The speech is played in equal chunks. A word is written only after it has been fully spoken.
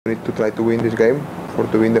We need to try to win this game for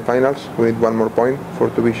to win the finals. We need one more point for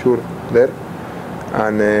to be sure there.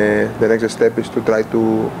 And the next step is to try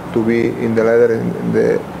to be in the ladder in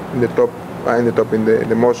the top in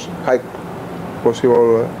the most high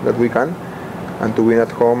possible that we can, and to win at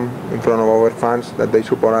home in front of our fans that they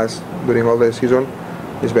support us during all the season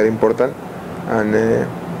is very important. And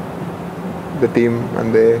the team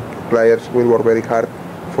and the players will work very hard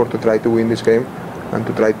for to try to win this game and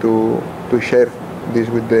to try to share this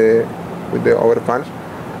with our fans,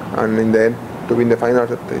 and in the end to win the finals.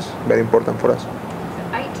 That is very important for us. So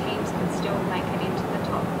 8 teams can still make it into the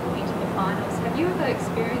top or into the finals. Have you ever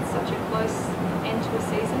experienced such a close end to a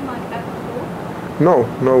season like that before?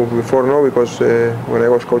 No, before no, because when I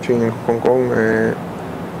was coaching in Hong Kong,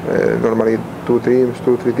 normally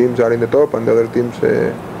 2-3 teams are in the top, and the other teams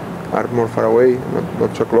are more far away,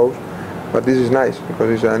 not so close. But this is nice because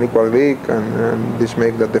it's an equal league, and this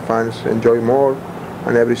makes that the fans enjoy more,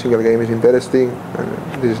 and every single game is interesting, and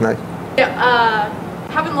this is nice. Yeah,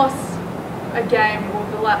 haven't lost a game, or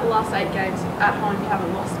the last 8 games at home, you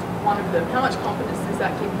haven't lost one of them. How much confidence does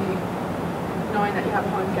that give you, knowing that you have a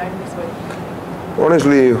home game this week?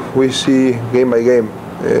 Honestly, we see game by game.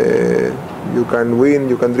 You can win,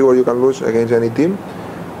 you can draw, or you can lose against any team.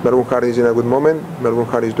 Melbourne Heart is in a good moment. Melbourne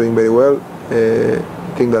Heart is doing very well.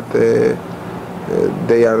 I think that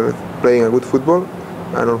they are playing a good football,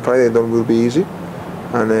 and on Friday it will be easy.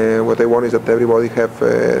 And what I want is that everybody have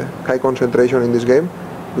high concentration in this game,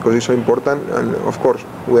 because it's so important. And of course,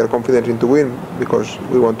 we are confident in to win because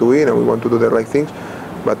we want to win and we want to do the right things.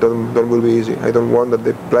 But don't will be easy. I don't want that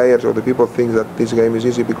the players or the people think that this game is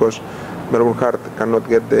easy because Melbourne Heart cannot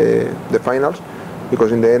get the finals.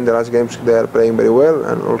 Because in the end, the last games they are playing very well,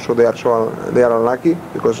 and also they are unlucky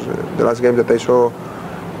because the last games that I saw,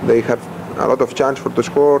 they have a lot of chance for to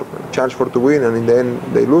score, chance for to win, and in the end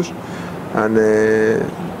they lose. And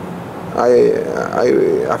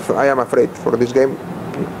I am afraid for this game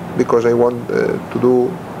because I want to do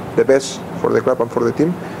the best for the club and for the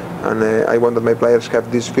team, and I want that my players have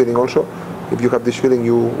this feeling also. If you have this feeling,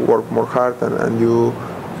 you work more hard and you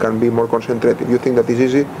can be more concentrated. If you think that is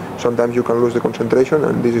easy, sometimes you can lose the concentration,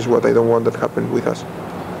 and this is what I don't want that happen with us.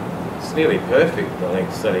 It's nearly perfect, I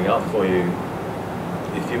think, setting up for you.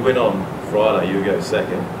 If you win on Friday, you go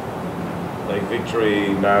second. Like Victory,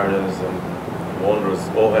 Mariners and Wanderers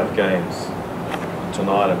all have games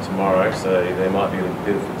tonight and tomorrow, so there might be a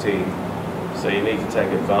bit of fatigue. So you need to take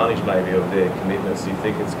advantage maybe of their commitments. Do you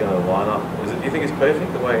think it's going to line up? Do you think it's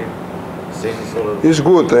perfect the way the season sort of... It's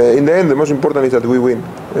good. In the end, the most important is that we win.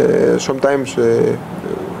 Sometimes the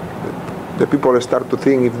people start to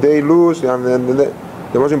think if they lose, and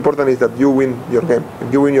the most important is that you win your game.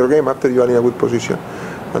 If you win your game, after you are in a good position.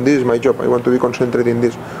 And this is my job. I want to be concentrated in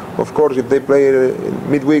this. Of course, if they play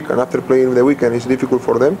midweek and after playing the weekend, it's difficult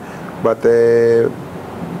for them. But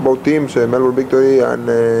both teams, Melbourne Victory and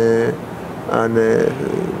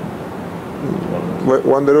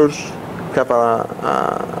Wanderers, have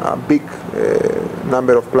a big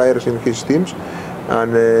number of players in his teams.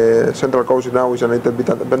 And Central Coast now is a little bit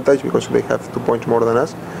advantage because they have 2 points more than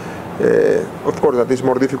us. Of course, that is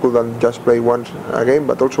more difficult than just play once a game,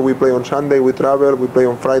 but also we play on Sunday, we travel, we play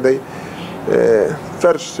on Friday.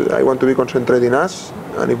 First, I want to be concentrated in us,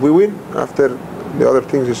 and if we win, after the other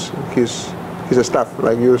things is his staff,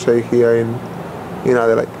 like you say here in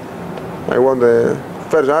Adelaide. I want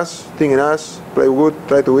first us, think in us, play good,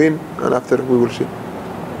 try to win, and after we will see.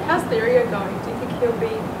 How's Therio going? Do you think he'll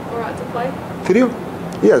be alright to play? Therio?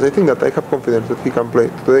 Yes, I think that I have confidence that he can play.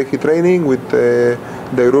 Today he training with the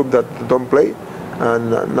group that don't play,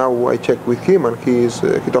 and now I checked with him, and he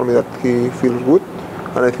told me that he feels good,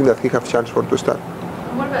 and I think that he has chance for to start.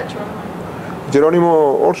 And what about Geronimo?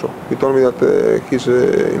 Geronimo also. He told me that he's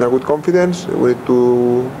in a good confidence. We need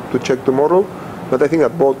to check tomorrow, but I think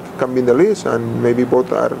that both can be in the list, and maybe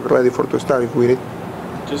both are ready for to start if we need.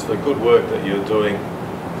 Just the good work that you're doing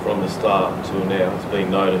from the start to now, it's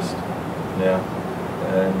being noticed now.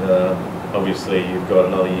 And obviously you've got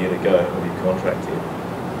another year to go with your contract here.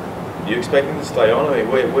 Are you expecting to stay on? I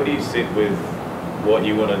mean, where do you sit with what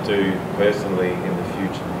you want to do personally in the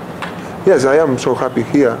future? Yes, I am so happy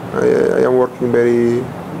here. I am working very,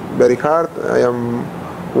 very hard. I am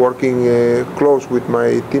working close with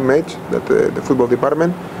my teammates, the football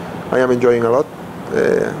department. I am enjoying a lot.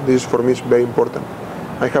 This for me is very important.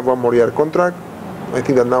 I have 1 more year contract. I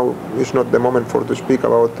think that now is not the moment for to speak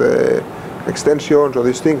about extensions or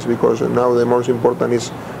these things, because now the most important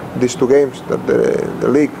is these 2 games, that the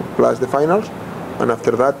league plus the finals, and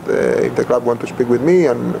after that if the club want to speak with me,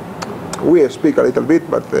 and we speak a little bit,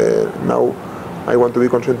 but now I want to be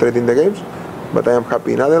concentrated in the games. But I am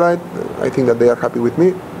happy in Adelaide. I think that they are happy with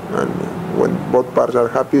me. and when both parts are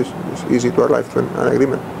happy, it's easy to arrive to an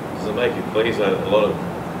agreement. Does it make you pleased that a lot of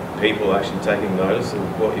people are actually taking notice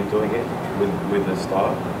of what you're doing here with the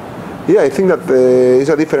style? Yeah, I think that it's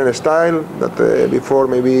a different style that before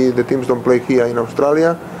maybe the teams don't play here in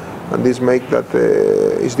Australia, and this make that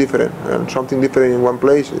is different, and something different in one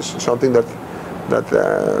place is something that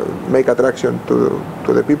make attraction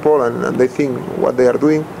to the people, and they think what they are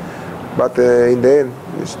doing. But in the end,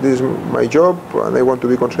 this is my job, and I want to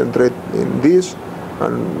be concentrated in this.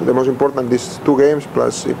 And the most important, these 2 games,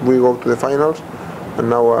 plus if we go to the finals. And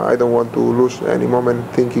now I don't want to lose any moment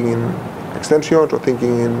thinking in extensions or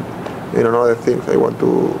thinking in another things. I want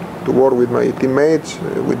to work with my teammates,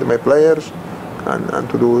 with my players, and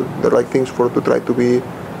to do the right things to try to be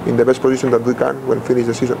in the best position that we can when finish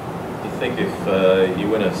the season. Do you think if you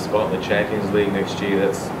win a spot in the Champions League next year,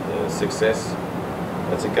 that's a success?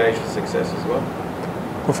 That's a gauge for success as well?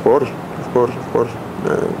 Of course.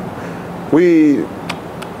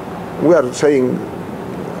 We are saying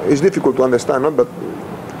it's difficult to understand, but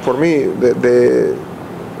for me,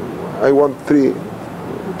 I want three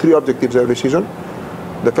objectives every season.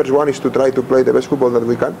 The first one is to try to play the best football that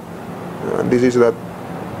we can, and this is that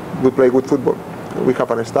we play good football. We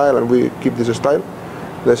have a style, and we keep this style.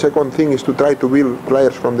 The second thing is to try to build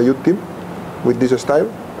players from the youth team with this style,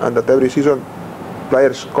 and that every season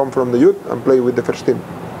players come from the youth and play with the first team.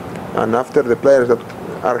 And after the players that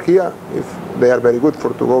are here, if they are very good to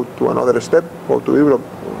go to another step, go to Europe,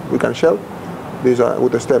 we can sell. This is a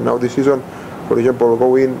good step. Now this season, for example,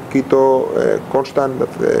 go in Quito, Constant,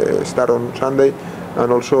 that start on Sunday,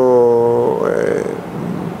 and also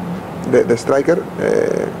the striker,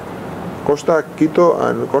 Costa, Quito,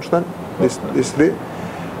 and Constant. These 3.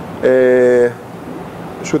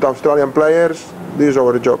 Shoot Australian players. This is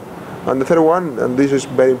our job. And the third one, and this is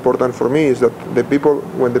very important for me, is that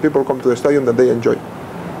when the people come to the stadium, that they enjoy.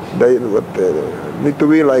 They need to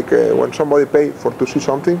be like when somebody pay to see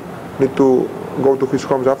something, need to go to his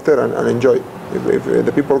homes after and enjoy. If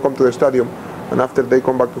the people come to the stadium and after they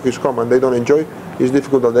come back to his home and they don't enjoy, it's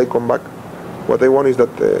difficult that they come back. What I want is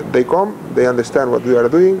that they come, they understand what we are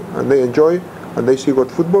doing, and they enjoy, and they see good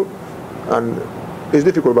football. And it's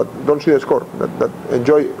difficult, but don't see the score. That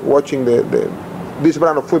enjoy watching this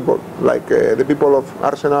brand of football, like the people of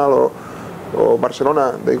Arsenal or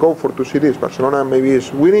Barcelona, they go to see this. Barcelona maybe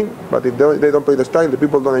is winning, but if they don't play the style, the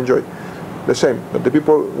people don't enjoy. The same, that the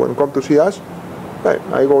people, when come to see us,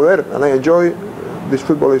 I go there and I enjoy. This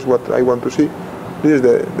football is what I want to see. This is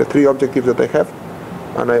the 3 objectives that I have,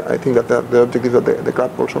 and I think that the objectives that the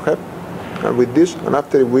club also have. And with this, and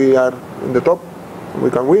after we are in the top, we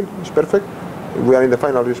can win, it's perfect. If we are in the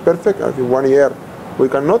finals, it's perfect. And in 1 year, we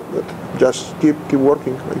cannot, but just keep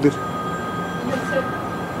working like this. Josep,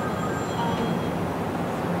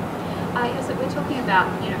 we're talking about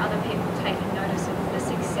other people taking notice of the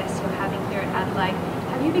success you're having here at Adelaide.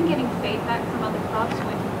 Have you been getting feedback from other clubs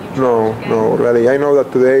when you No, really. I know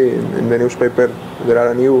that today in the newspaper there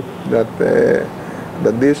are a news that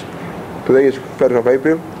today is 1st of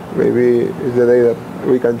April. Maybe it's the day that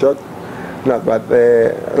we can judge. No, but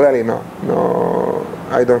really no.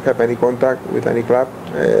 I don't have any contact with any club.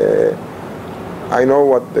 I know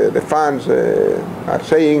what the fans are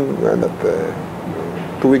saying, and that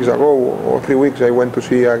 2 weeks ago or 3 weeks I went to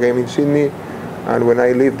see a game in Sydney, and when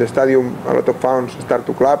I leave the stadium, a lot of fans start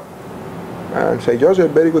to clap and say, "Josep,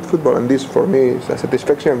 very good football," and this for me is a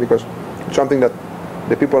satisfaction because it's something that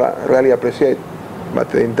the people really appreciate.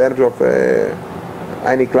 But in terms of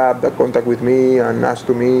any club that contact with me and ask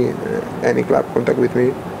to me, any club contact with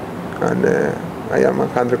me, and I am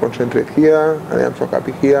 100% concentrated here, and I am so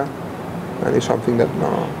happy here, and it's something that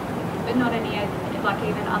no. But not any, like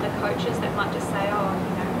even other coaches that might just say, "Oh,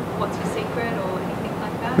 what's your secret?" or anything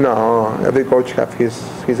like that? No, every coach have his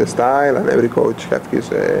style, and every coach have his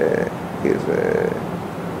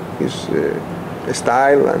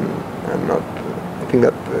style, and not. I think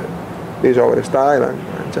that this is our style, and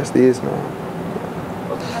just this. No.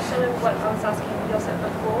 Marcelo, what I was asking Josep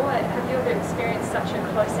before, have you ever experienced such a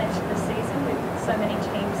close end to the season with so many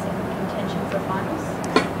teams in contention for finals?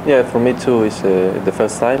 Yeah, for me too. It's the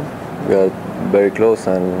first time. We are very close,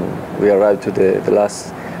 and we arrived to the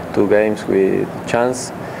last 2 games with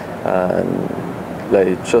chance. And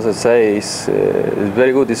like Joseph say, it's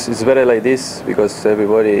very good. It's better like this because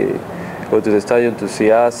everybody go to the stadium to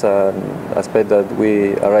see us and expect that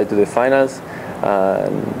we arrive to the finals.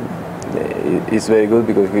 And it's very good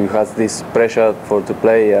because we have this pressure to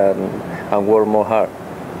play and work more hard.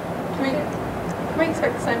 Can we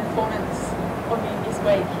expect the same performance of you this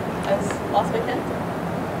week as last weekend?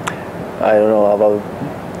 I don't know about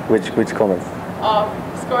which comments.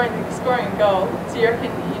 Scoring a goal. Do you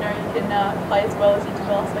reckon can play as well as you did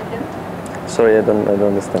last weekend? Sorry, I don't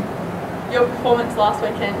understand. Your performance last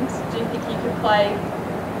weekend, do you think you could play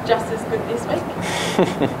just as good this week?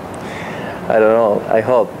 I don't know. I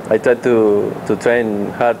hope. I try to train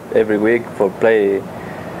hard every week for play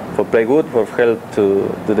good, for help to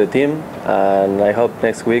the team, and I hope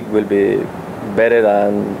next week will be better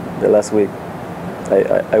than the last week.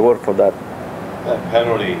 I work for that. That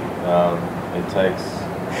penalty, it takes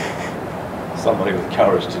somebody with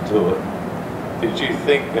courage to do it. Did you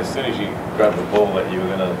think as soon as you grabbed the ball that you were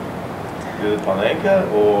going to do the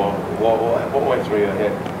panenka, or what went through your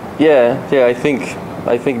head? Yeah.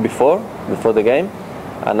 I think before the game,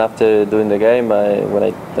 and after doing the game, when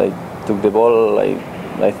I took the ball,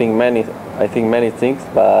 I think many things,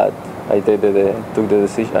 but I took the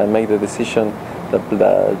decision. I made the decision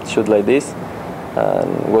that shoot like this, and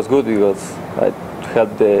it was good because I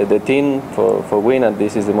helped the team for win, and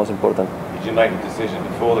this is the most important. Did you make a decision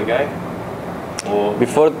before the game? Or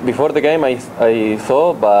Before the game, I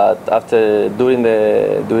saw, but after during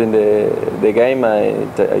the game, I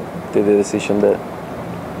did the decision there.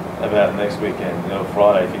 about next weekend,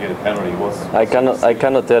 Friday, if you get a penalty, I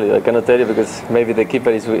cannot tell you because maybe the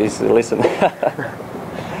keeper is listening.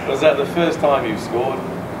 Was that the first time you've scored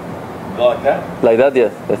like that? Like that, yeah,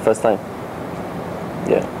 the first time.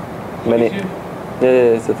 Yeah, Did you?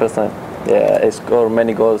 Yeah, it's the first time. Yeah, I scored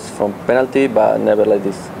many goals from penalty, but never like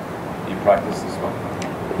this. You practiced this one?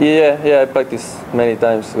 Yeah, I practice many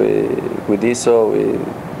times with Iso, with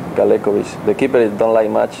Galekovic. The keeper don't like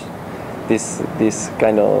much this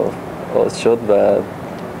kind of shot, but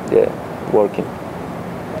yeah, working.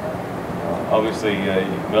 Obviously,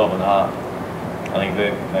 Melbourne are. I think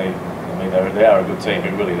they are a good team,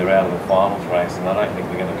 but really they're out of the finals race, and I don't think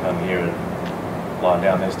they're going to come here and lie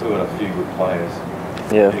down. They've still got a few good players.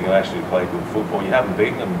 Yeah. You can actually play good football. You haven't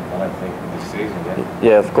beaten them, I don't think, this season yet.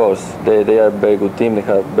 Yeah, of course. They are a very good team. They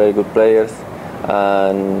have very good players,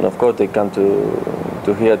 and of course they come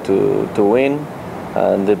to here to win,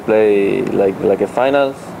 and they play like a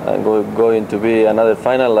finals, and going to be another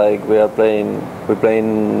final like we're playing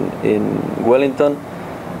in Wellington,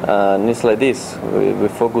 and it's like this. We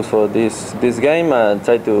focus for this game and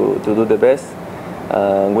try to do the best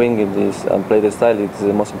and win in this and play the style. It's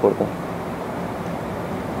the most important.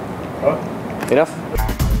 Right.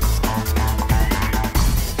 Enough.